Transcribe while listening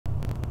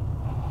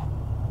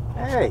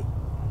Hey,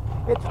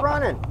 it's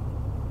running.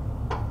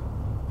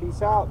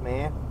 Peace out,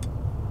 man.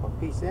 Or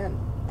peace in.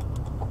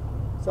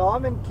 So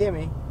I'm in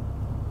Kimmy,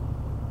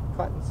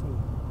 cutting some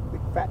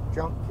big fat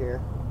junk here.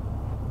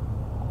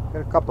 Got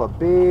a couple of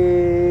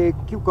big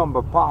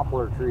cucumber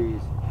poplar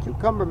trees.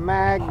 Cucumber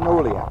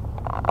magnolia.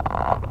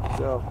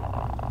 So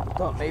I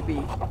thought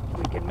maybe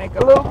we could make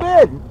a little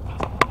bid.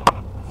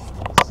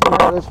 See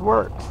how this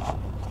works.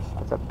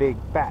 That's a big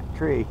fat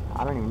tree.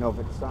 I don't even know if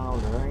it's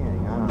sound or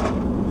anything. I don't know.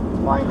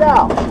 Let's find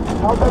out.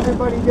 How's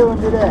everybody doing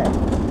today?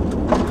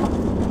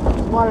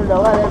 Just wanted to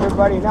let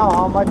everybody know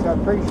how much I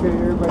appreciate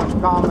everybody's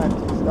comments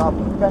and stuff.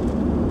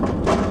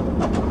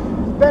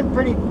 It's been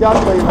pretty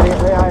dudley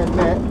lately, I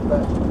admit,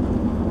 but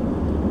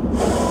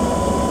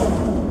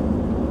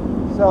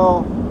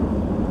so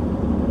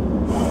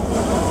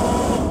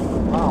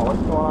wow,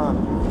 what's going on?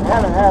 I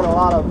haven't had a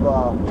lot of I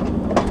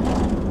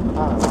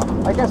don't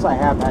know. I guess I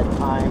have had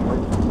time, but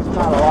it's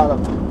not a lot of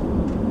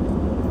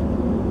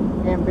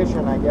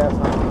ambition, I guess.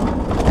 I don't know.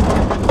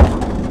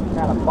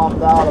 Kind of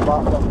bummed out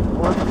about the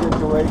work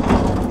situation.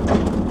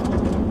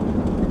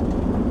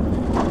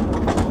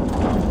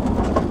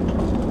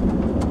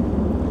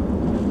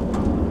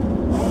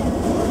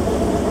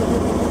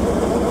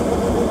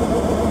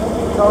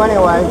 So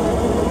anyway,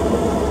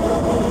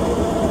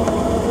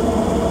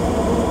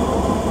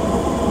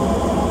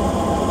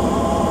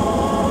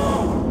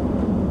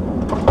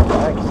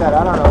 like I said, I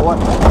don't know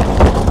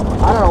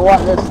what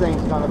this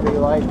thing's gonna be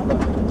like, but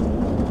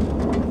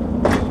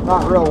I'm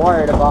not real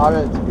worried about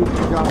it. It's a piece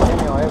of junk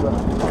anyway, but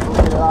we'll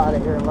get it out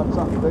of here and let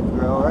something good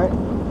grow, right?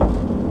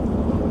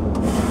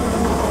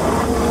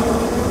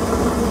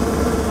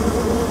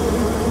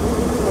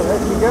 So there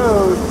she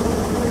goes.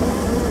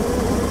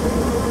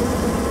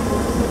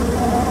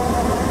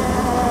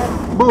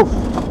 Boof.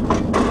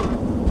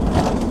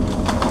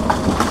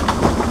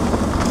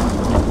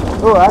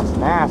 Oh, that's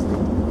nasty. I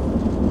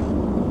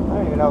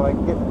don't even know if I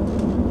can get it.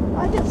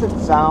 I guess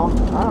it's sound.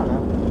 I don't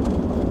know.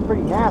 It's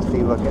pretty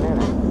nasty looking,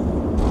 isn't it?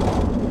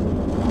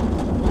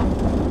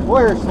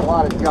 Boy, there's a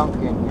lot of junk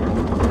in here.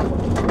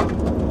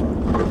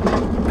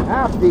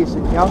 Half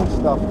decent young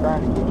stuff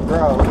trying to get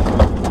grown.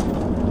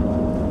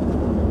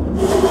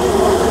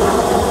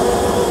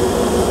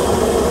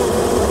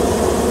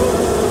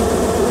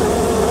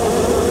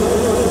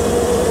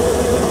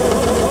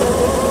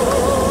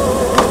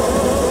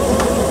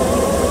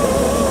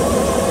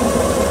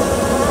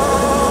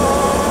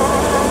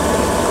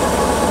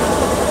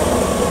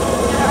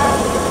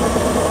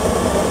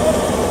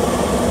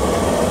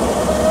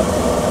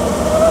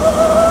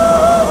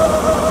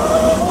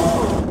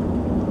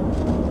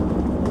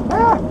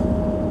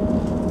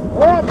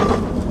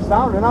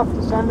 Sound enough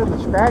to send to the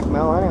scrag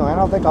mill anyway. I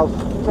don't think I'll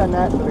send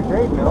that to the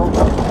grade mill.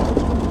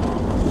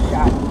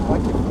 God,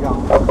 bunch of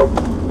junk.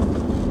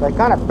 So I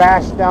kind of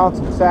bashed down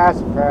some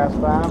sassafras,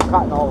 but I'm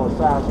cutting all the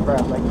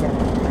sassafras I can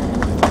in here.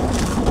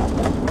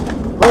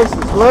 The place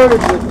is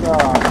loaded with,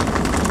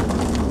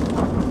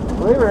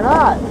 believe it or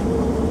not,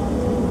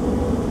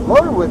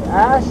 loaded with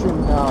ash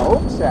and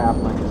oak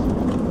saplings.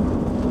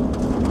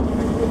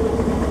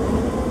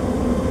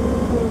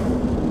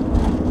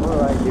 What do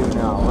I do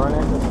now? Run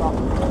into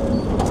something?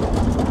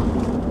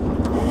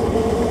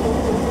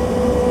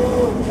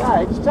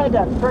 I just had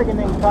that friggin'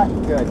 thing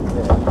cutting good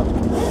today.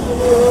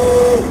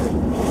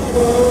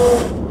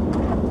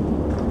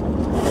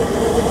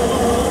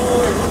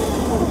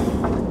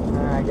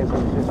 I guess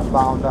it's just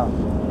bound up.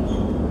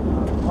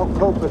 I'll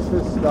copus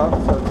this stuff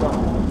so it's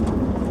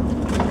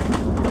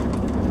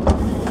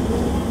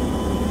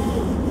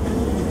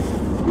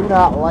do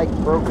not like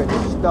broken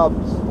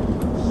stubs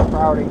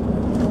sprouting.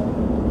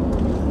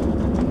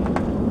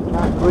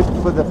 Not good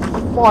for the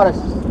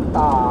forest.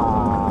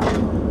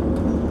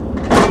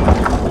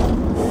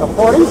 The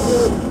 40s.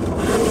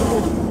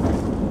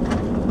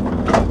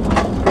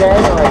 Okay,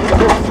 anyway, so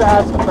this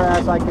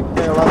sassafras, I could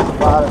care less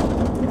about it.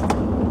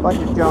 Bunch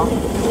of junk.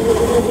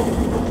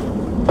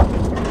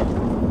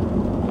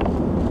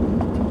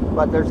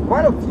 But there's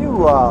quite a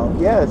few,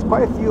 there's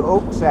quite a few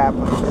oak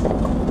saplings.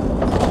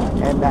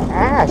 And the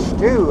ash,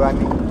 too. I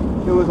mean,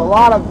 there was a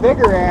lot of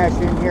bigger ash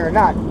in here.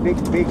 Not big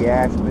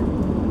ash, but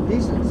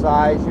decent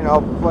size, you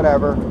know,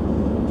 whatever.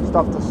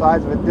 Stuff the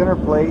size of a dinner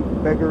plate,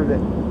 bigger that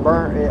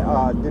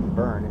didn't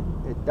burn.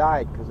 It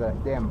died because of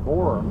that damn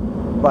borer.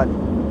 But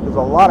there's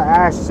a lot of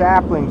ash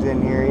saplings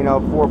in here, you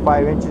know, 4 or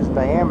 5 inches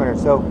diameter.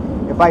 So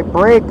if I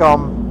break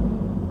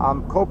them,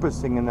 I'm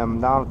copicing them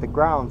down at the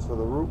ground so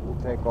the root will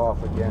take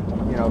off again.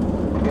 You know,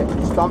 get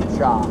stump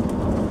shot.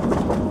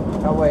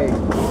 That way.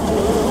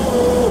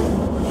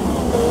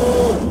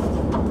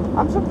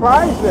 I'm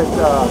surprised that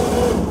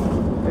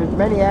as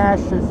many ash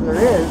as there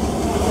is.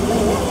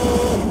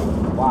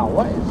 Wow,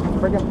 what is the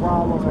friggin'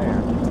 problem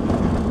there?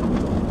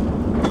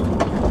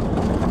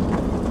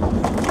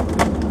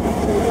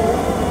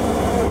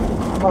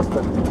 I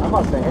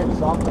must have hit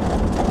something.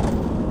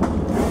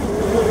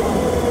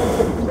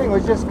 This thing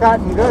was just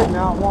cutting good,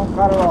 now it won't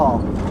cut at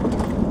all.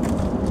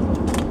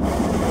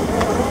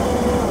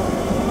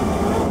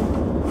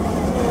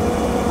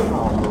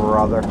 Oh,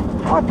 brother.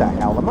 What the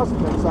hell? There must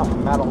have been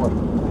something metal, a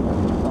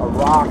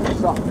rock or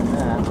something in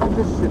that.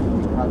 This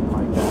shouldn't be cutting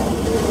like that.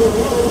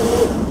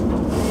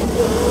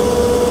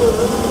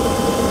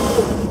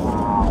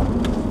 Wow.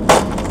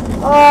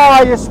 Oh,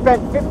 I just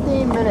spent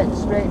 15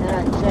 minutes straightening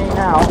that chain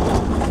out.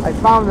 I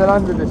found it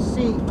under the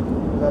seat.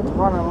 I'm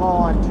running low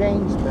on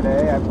chains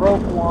today. I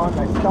broke one.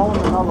 I stoned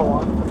another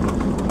one.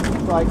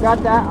 So I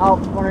got that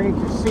out from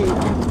underneath the seat.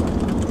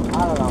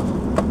 I don't know.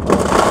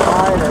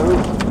 Tried or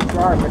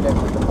sharpened it,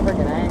 but the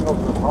friggin' angles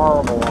were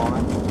horrible on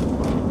it.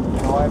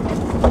 So I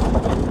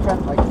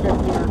spent like 15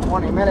 or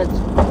 20 minutes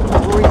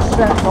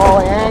resetting all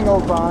the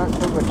angles on it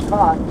so it was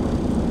cut.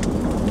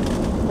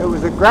 It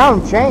was a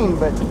ground chain,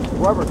 but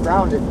whoever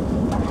ground it,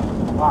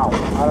 wow,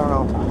 I don't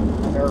know,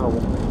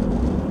 terrible.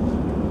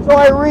 So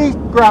I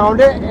re-ground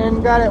it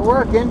and got it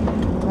working.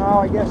 Now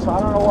I guess, I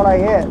don't know what I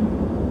hit.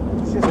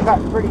 It's just cut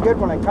pretty good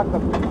when I cut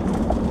that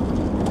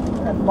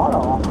butt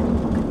off.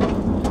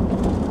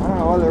 I don't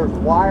know whether it's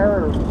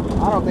wire or,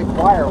 I don't think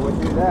wire would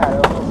do that.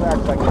 It almost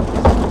acts like it's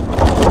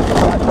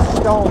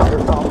stones or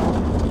something.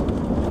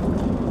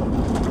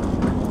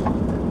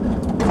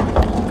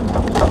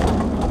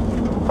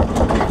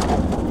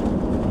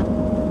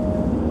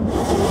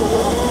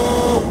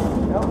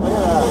 Oh, look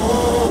at that.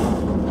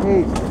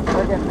 Jeez,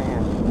 friggin'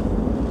 man.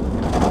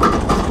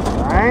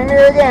 I'm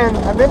here again.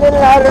 I've been in and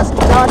out of this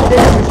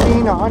goddamn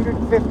machine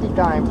 150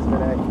 times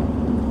today.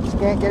 Just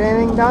can't get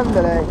anything done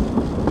today.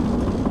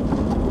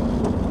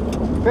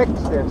 Fix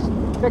this,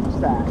 fix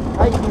that,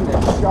 tighten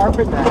this,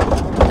 sharpen that.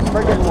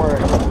 Friggin'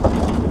 word.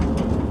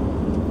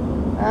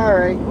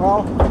 Alright,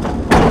 well,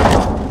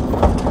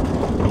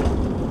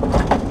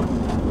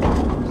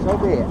 so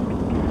be it.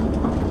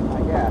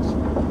 I guess.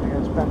 I'm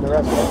gonna spend the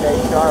rest of the day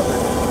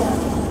sharpening.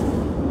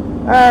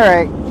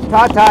 Alright,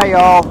 ta-ta,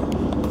 y'all.